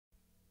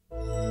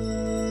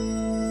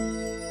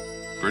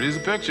Pretty as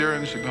a picture,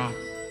 isn't she, gone?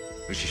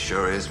 She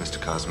sure is,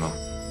 Mr. Cosmo.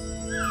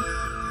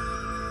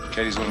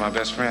 Katie's one of my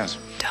best friends.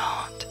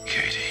 Don't.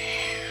 Katie.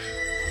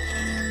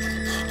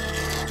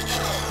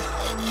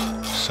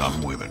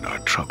 Some women are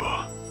trouble.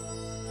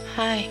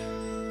 Hi.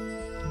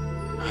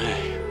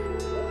 Hey.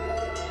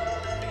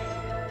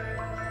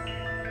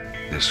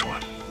 This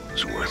one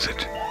is worth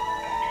it.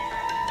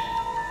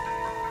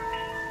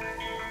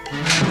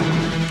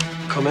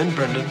 Come in,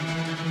 Brendan.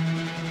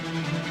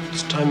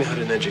 It's time you had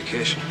an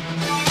education.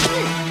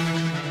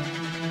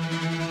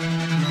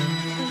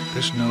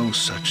 There's no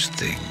such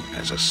thing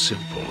as a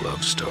simple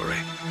love story.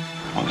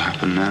 What'll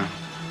happen now?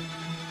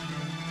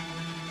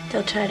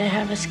 They'll try to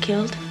have us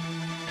killed.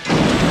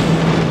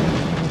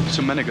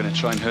 Some men are going to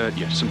try and hurt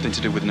you. Something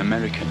to do with an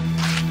American.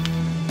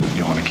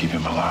 You want to keep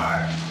him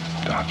alive,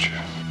 don't you?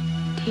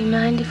 Do you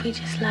mind if we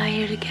just lie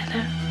here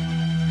together?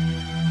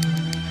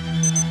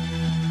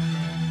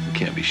 We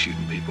can't be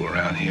shooting people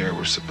around here.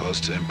 We're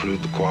supposed to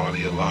improve the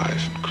quality of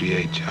life and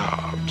create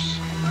jobs.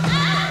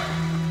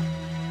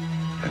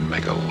 And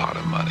make a lot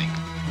of money.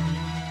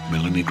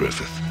 Melanie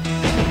Griffith,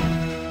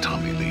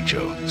 Tommy Lee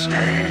Jones,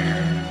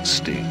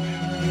 Sting.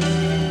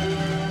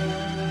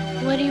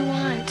 What do you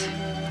want?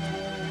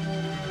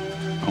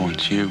 I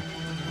want you.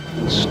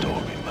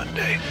 Stormy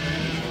Monday,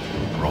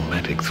 a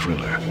romantic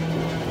thriller